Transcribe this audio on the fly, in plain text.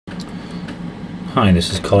Hi,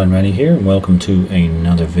 this is Colin Rennie here, and welcome to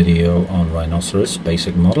another video on Rhinoceros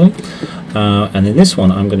basic modeling. And in this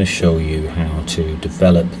one I'm going to show you how to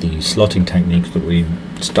develop the slotting techniques that we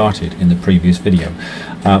started in the previous video.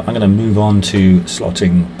 I'm going to move on to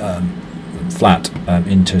slotting flat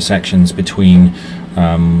intersections between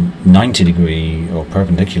 90-degree or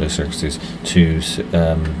perpendicular surfaces to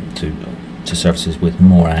surfaces with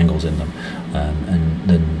more angles in them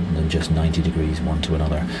than just 90 degrees one to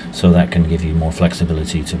another, so that can give you more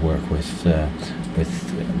flexibility to work with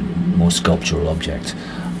more sculptural objects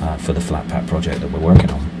for the flat pack project that we're working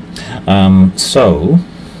on. So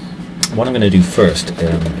what I'm going to do first,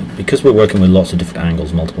 because we're working with lots of different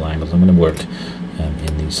angles, multiple angles, I'm going to work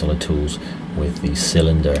in these solid tools with the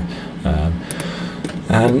cylinder,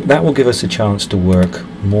 and that will give us a chance to work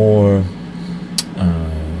more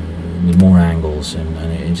with more angles, and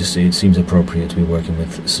it seems appropriate to be working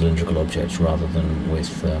with cylindrical objects rather than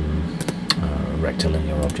with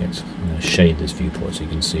rectilinear objects. I'm going to shade this viewport so you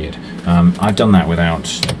can see it. I've done that without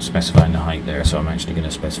specifying the height there, so I'm actually going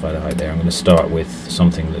to specify the height there. I'm going to start with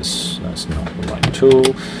something that's not the right tool.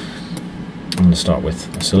 I'm going to start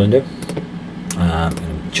with a cylinder. I'm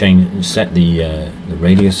going to set the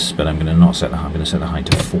radius, but I'm going to not set the height. I'm going to set the height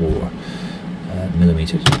to 4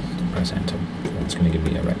 millimeters. Press enter. It's going to give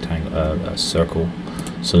me a rectangle, a circle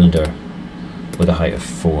cylinder with a height of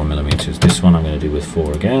 4 millimeters. This one I'm going to do with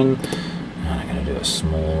 4 again, and I'm going to do a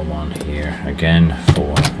small one here again,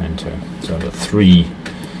 4, enter. So I've got 3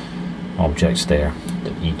 objects there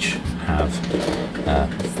that each have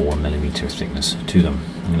 4 millimeter thickness to them.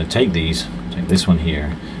 I'm going to take this one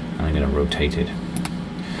here, and I'm going to rotate it.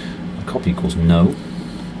 A copy equals no.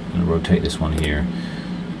 I'm going to rotate this one here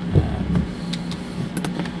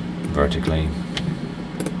vertically,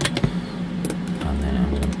 and then I'm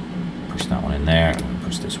going to push that one in there and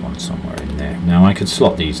push this one somewhere in there. Now I could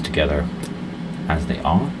slot these together as they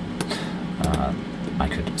are. I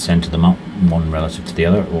could center them up one relative to the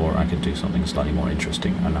other, or I could do something slightly more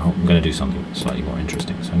interesting, and I hope I'm going to do something slightly more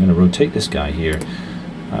interesting. So I'm going to rotate this guy here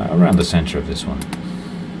around the center of this one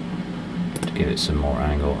to give it some more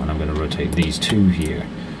angle, and I'm going to rotate these 2 here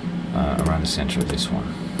around the center of this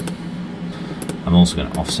one. I'm also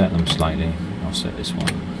going to offset them slightly, offset this one,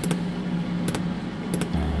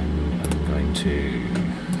 and I'm going to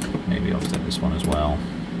maybe offset this one as well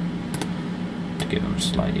to give them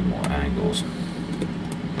slightly more angles.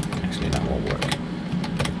 Actually, that won't work.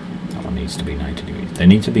 That one needs to be 90 degrees. They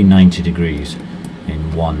need to be 90 degrees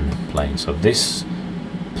in one plane. So this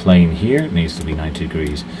plane here needs to be 90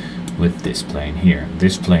 degrees with this plane here.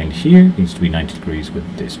 This plane here needs to be 90 degrees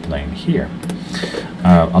with this plane here.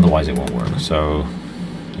 Otherwise it won't work, so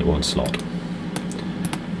it won't slot.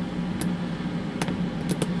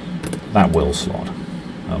 That will slot,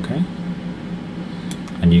 okay?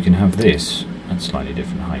 And you can have this at slightly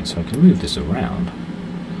different heights, so I can move this around.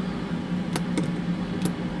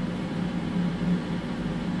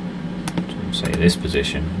 To say this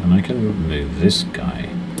position, and I can move this guy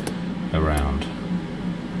around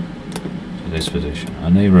this position,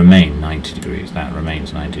 and they remain 90 degrees. That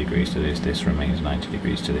remains 90 degrees to this, this remains 90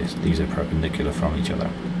 degrees to this. These are perpendicular from each other.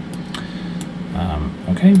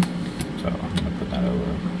 Okay, so I'm going to put that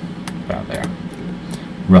over about there,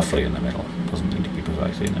 roughly in the middle. Doesn't need to be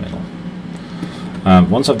precisely in the middle.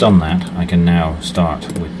 Once I've done that, I can now start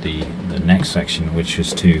with the next section, which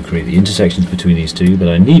is to create the intersections between these two, but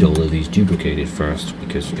I need all of these duplicated first,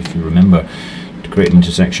 because if you remember, to create an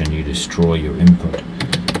intersection you destroy your input.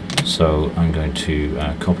 So I'm going to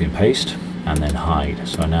copy and paste and then hide.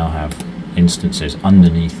 So I now have instances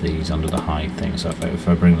underneath these, under the hide thing. So if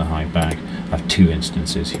I bring the hide back, I have 2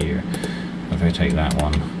 instances here. If I take that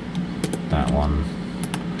one,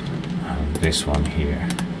 and this one here,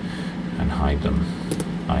 and hide them,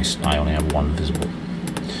 I only have 1 visible.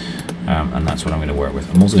 And that's what I'm going to work with.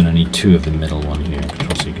 I'm also going to need 2 of the middle one here.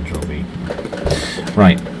 Control-C, Control-V.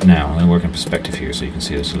 Right, now I'm going to work in perspective here so you can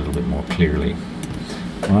see this a little bit more clearly.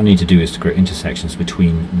 What I need to do is to create intersections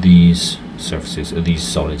between these surfaces, these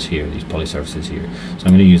solids here, these polysurfaces here. So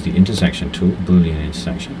I'm going to use the intersection tool, Boolean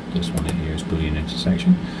intersection. This one in here is Boolean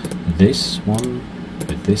intersection. This one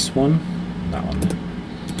with this one, that one there.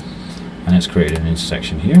 And it's created an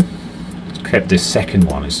intersection here. It's kept this second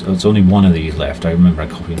one. It's only one of these left. I remember I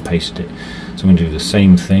copied and pasted it. So I'm going to do the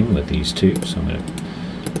same thing with these 2. So I'm going to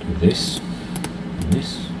do this and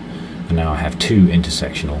this. And now I have 2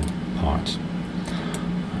 intersectional parts,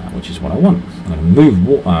 which is what I want. I'm going to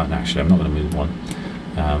move actually I'm not going to move one.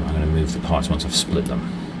 I'm going to move the parts once I've split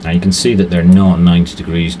them. Now you can see that they're not 90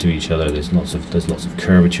 degrees to each other. There's lots of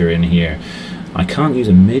curvature in here. I can't use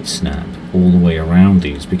a mid snap all the way around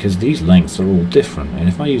these because these lengths are all different, and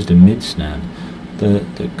if I used a mid snap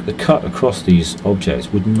the cut across these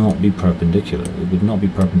objects would not be perpendicular. It would not be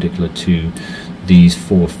perpendicular to these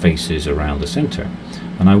four faces around the center.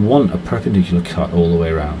 And I want a perpendicular cut all the way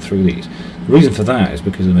around through these. The reason for that is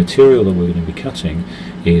because the material that we're going to be cutting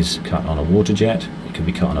is cut on a water jet. It can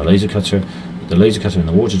be cut on a laser cutter. The laser cutter and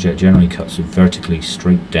the water jet generally cuts it vertically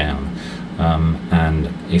straight down.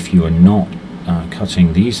 And if you are not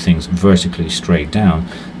cutting these things vertically straight down,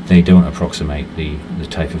 they don't approximate the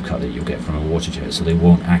type of cut that you'll get from a water jet, so they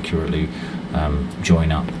won't accurately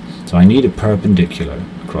join up. So I need a perpendicular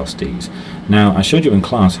across these. Now, I showed you in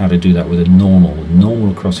class how to do that with a normal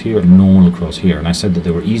across here and normal across here, and I said that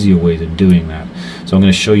there were easier ways of doing that. So I'm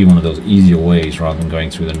going to show you one of those easier ways rather than going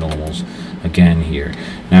through the normals again here.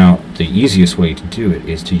 Now, the easiest way to do it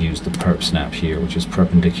is to use the Perp Snap here, which is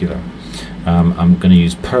perpendicular. I'm going to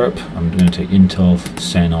use Perp. I'm going to take int off,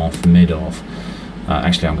 sen off, mid off.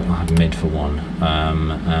 Actually, I'll have mid for one,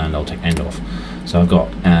 and I'll take end off. So I've got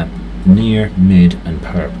near, mid, and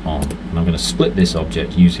perp on. And I'm going to split this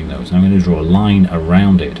object using those. And I'm going to draw a line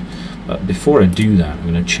around it. But before I do that,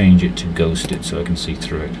 I'm going to change it to ghosted so I can see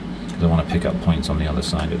through it, because I want to pick up points on the other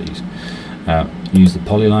side of these. Use the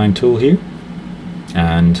polyline tool here,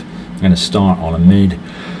 and I'm going to start on a mid.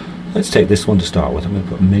 Let's take this one to start with. I'm going to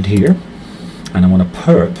put mid here, and I want to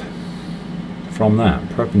perp from that,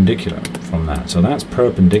 perpendicular from that. So that's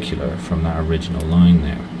perpendicular from that original line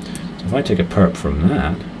there. So if I take a perp from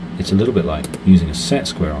that, it's a little bit like using a set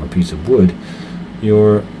square on a piece of wood.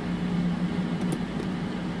 You're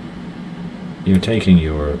taking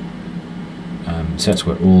your set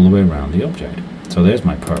square all the way around the object. So there's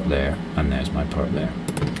my perp there, and there's my perp there.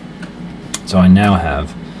 So I now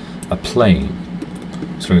have a plane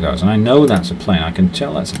through those, and I know that's a plane. I can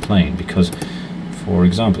tell that's a plane because, for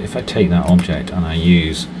example, if I take that object and I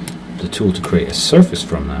use the tool to create a surface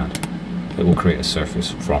from that, it will create a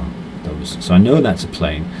surface from those. So I know that's a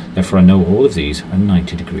plane, therefore I know all of these are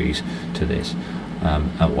 90 degrees to this,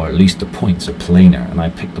 or at least the points are planar, and I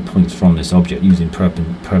pick the points from this object using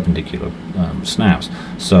perpendicular snaps,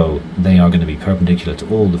 so they are going to be perpendicular to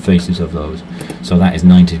all the faces of those. So that is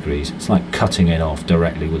 90 degrees. It's like cutting it off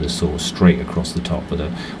directly with a saw straight across the top with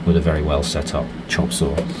a very well set up chop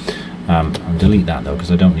saw. I'll delete that though,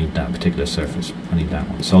 because I don't need that particular surface. I need that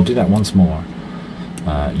one. So I'll do that once more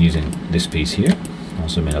using this piece here. I'll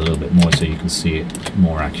zoom in a little bit more so you can see it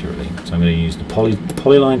more accurately. So I'm going to use the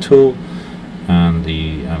polyline tool, and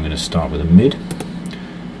I'm going to start with a mid,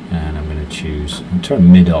 and I'm going to choose and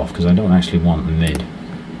turn mid off because I don't actually want mid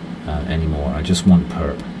anymore. I just want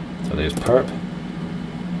perp. So there's perp,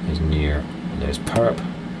 there's near, there's perp,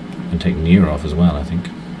 and take near off as well. I think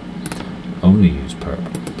only use perp,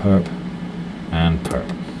 and perp.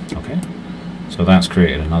 Okay, so that's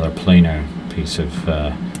created another planar piece of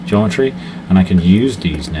geometry, and I can use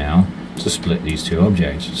these now to split these two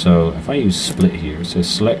objects. So if I use split here, it says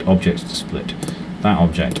select objects to split, that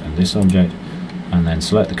object and this object, and then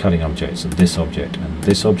select the cutting objects of this object and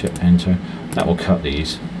this object, enter. That will cut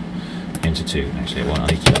these into two. Actually, I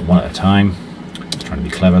need to do that one at a time. I'm trying to be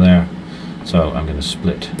clever there. So I'm going to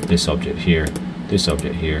split this object here with this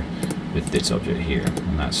object here,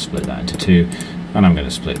 and that's split that into two. And I'm going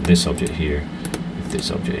to split this object here with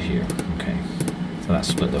this object here. Okay, so that's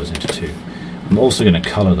split those into two. I'm also going to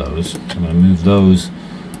color those. I'm going to move those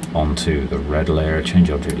onto the red layer, change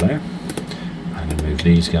object layer. I'm going to move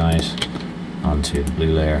these guys onto the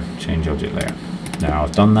blue layer, change object layer. Now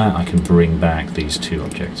I've done that, I can bring back these two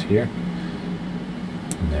objects here,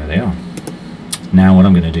 and there they are. Now what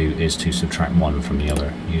I'm going to do is to subtract one from the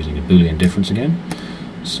other using a Boolean difference again.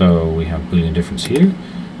 So we have Boolean difference here,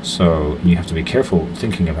 so you have to be careful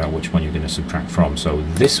thinking about which one you're going to subtract from. So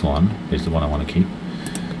this one is the one I want to keep,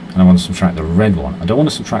 and I want to subtract the red one. I don't want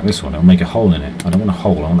to subtract this one, it'll make a hole in it. I don't want a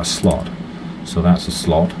hole, I want a slot. So that's a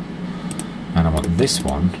slot. And I want this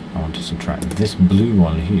one, I want to subtract this blue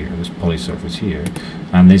one here, this poly surface here,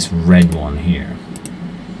 and this red one here.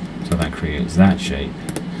 So that creates that shape.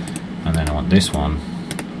 And then I want this one,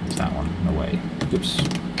 that one away. Oops, I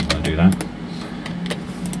want to do that.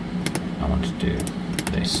 I want to do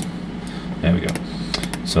this. There we go.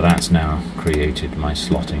 So that's now created my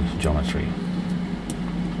slotting geometry.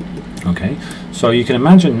 Okay, so you can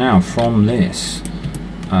imagine now from this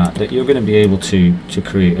that you're going to be able to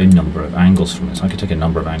create a number of angles from this. I could take a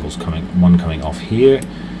number of angles coming off here,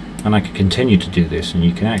 and I could continue to do this, and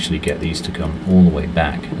you can actually get these to come all the way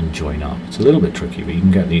back and join up. It's a little bit tricky, but you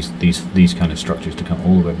can get these kind of structures to come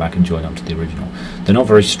all the way back and join up to the original. They're not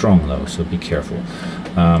very strong though, so be careful.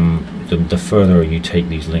 The further you take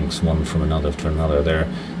these links one from another to another,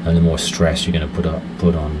 and the more stress you're going to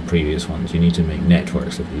put on previous ones. You need to make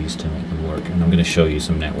networks of these to make them work, and I'm going to show you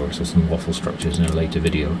some networks or some waffle structures in a later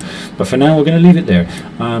video. But for now, we're going to leave it there.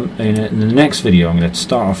 In the next video, I'm going to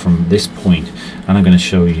start off from this point, and I'm going to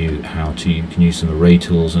show you how you can use some array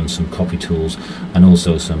tools and some copy tools, and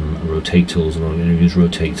also some rotate tools. We're going to use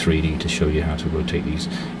Rotate 3D to show you how to rotate these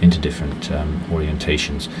into different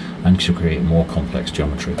orientations and to create more complex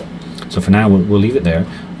geometry. So for now, we'll leave it there.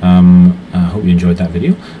 I hope you enjoyed that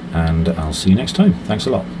video, and I'll see you next time. Thanks a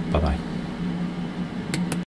lot. Bye bye.